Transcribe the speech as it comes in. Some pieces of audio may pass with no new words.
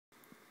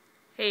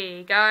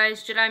Hey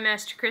guys,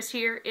 Jedimstrkris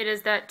here. It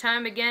is that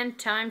time again,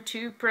 time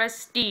to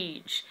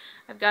prestige.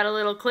 I've got a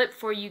little clip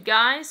for you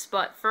guys,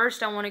 but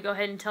first I want to go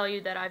ahead and tell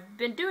you that I've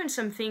been doing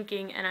some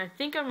thinking, and I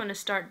think I'm going to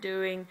start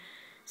doing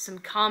some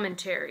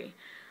commentary.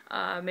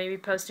 Maybe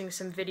posting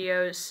some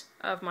videos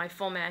of my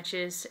full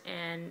matches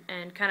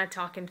and kind of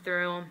talking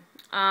through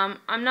them.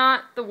 I'm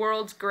not the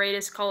world's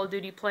greatest Call of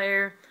Duty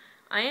player.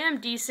 I am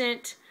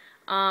decent,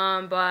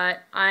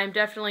 but I'm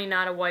definitely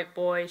not a white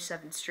boy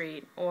 7th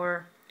Street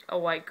or a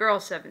white girl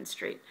 7th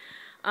Street.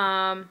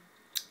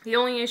 The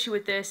only issue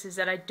with this is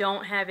that I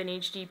don't have an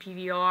HD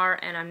PVR,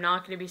 and I'm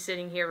not going to be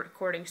sitting here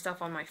recording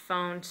stuff on my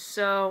phone.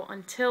 So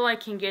until I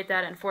can get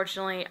that,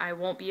 unfortunately, I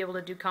won't be able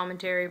to do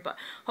commentary. But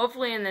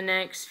hopefully in the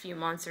next few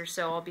months or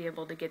so, I'll be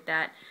able to get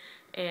that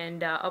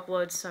and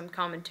upload some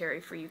commentary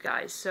for you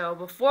guys. So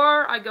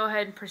before I go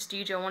ahead and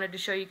prestige, I wanted to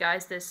show you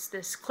guys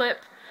this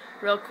clip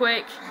real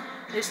quick.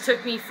 This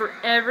took me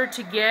forever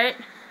to get.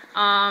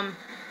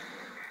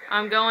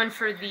 I'm going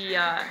for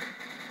the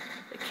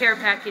care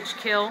package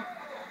kill.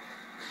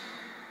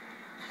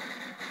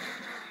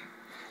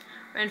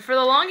 And for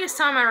the longest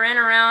time I ran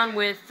around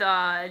with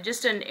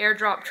just an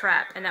airdrop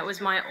trap, and that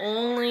was my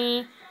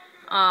only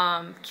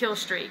kill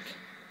streak.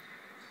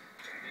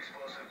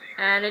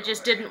 And it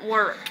just didn't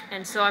work.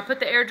 And so I put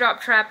the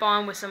airdrop trap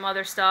on with some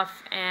other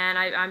stuff, and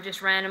I'm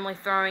just randomly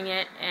throwing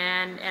it,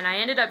 and I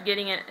ended up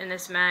getting it in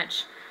this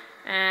match.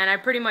 And I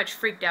pretty much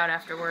freaked out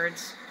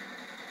afterwards.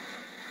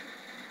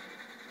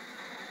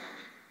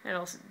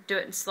 It'll do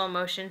it in slow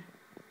motion.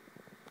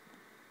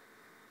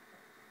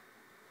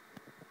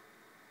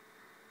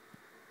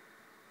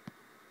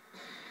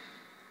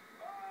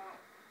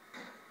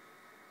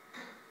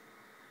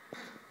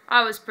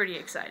 I was pretty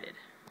excited.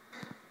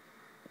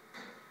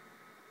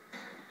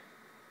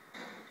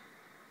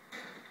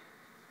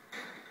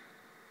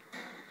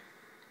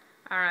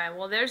 Alright,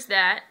 well there's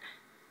that.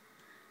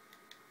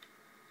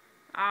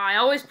 I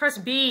always press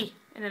B,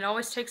 and it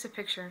always takes a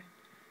picture.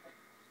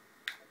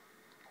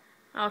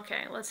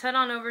 Okay, let's head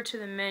on over to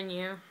the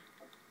menu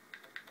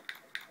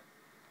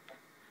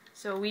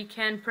so we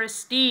can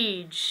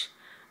prestige.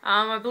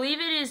 I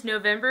believe it is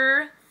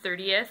November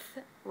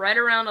 30th, right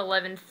around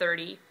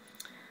 11:30.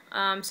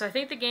 So I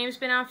think the game's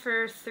been out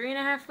for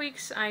 3.5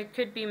 weeks. I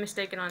could be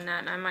mistaken on that,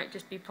 and I might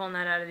just be pulling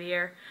that out of the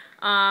air.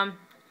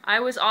 I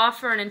was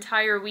off for an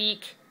entire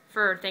week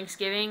for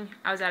Thanksgiving.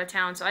 I was out of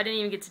town, so I didn't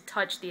even get to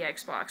touch the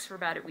Xbox for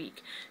about a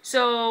week.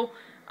 So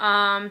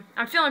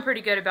I'm feeling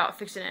pretty good about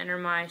fixing to enter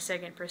my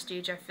second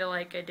prestige. I feel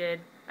like I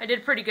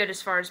did pretty good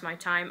as far as my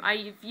time.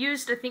 I've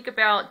used, I think,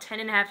 about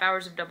 10.5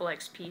 hours of double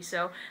XP,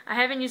 so I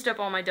haven't used up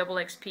all my double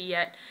XP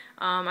yet.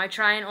 I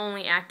try and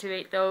only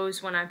activate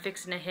those when I'm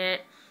fixing to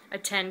hit a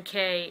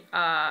 10K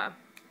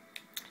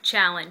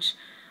challenge.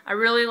 I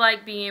really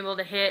like being able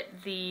to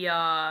hit the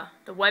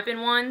weapon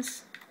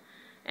ones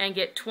and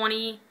get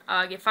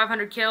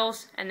 500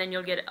 kills, and then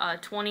you'll get a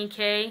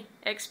 20K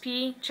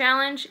XP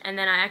challenge, and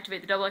then I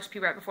activate the double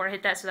XP right before I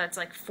hit that, so that's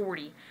like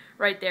 40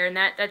 right there, and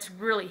that's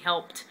really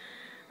helped.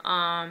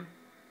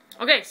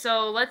 Okay,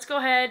 so let's go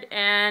ahead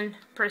and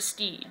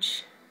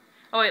prestige.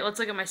 Oh wait, let's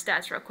look at my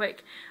stats real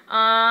quick.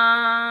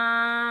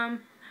 I'm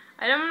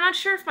not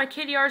sure if my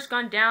KDR's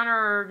gone down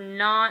or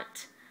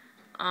not.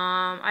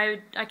 I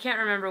can't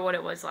remember what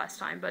it was last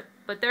time, but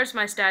there's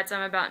my stats.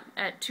 I'm about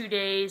at 2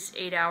 days,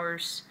 8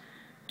 hours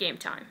game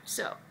time.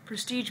 So,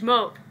 prestige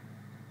mode.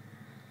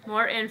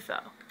 More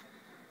info.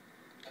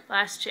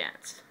 Last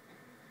chance.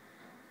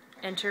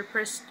 Enter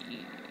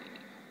prestige.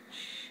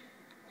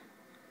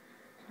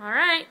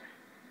 Alright,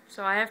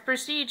 so I have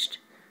prestiged.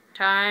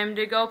 Time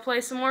to go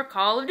play some more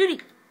Call of Duty.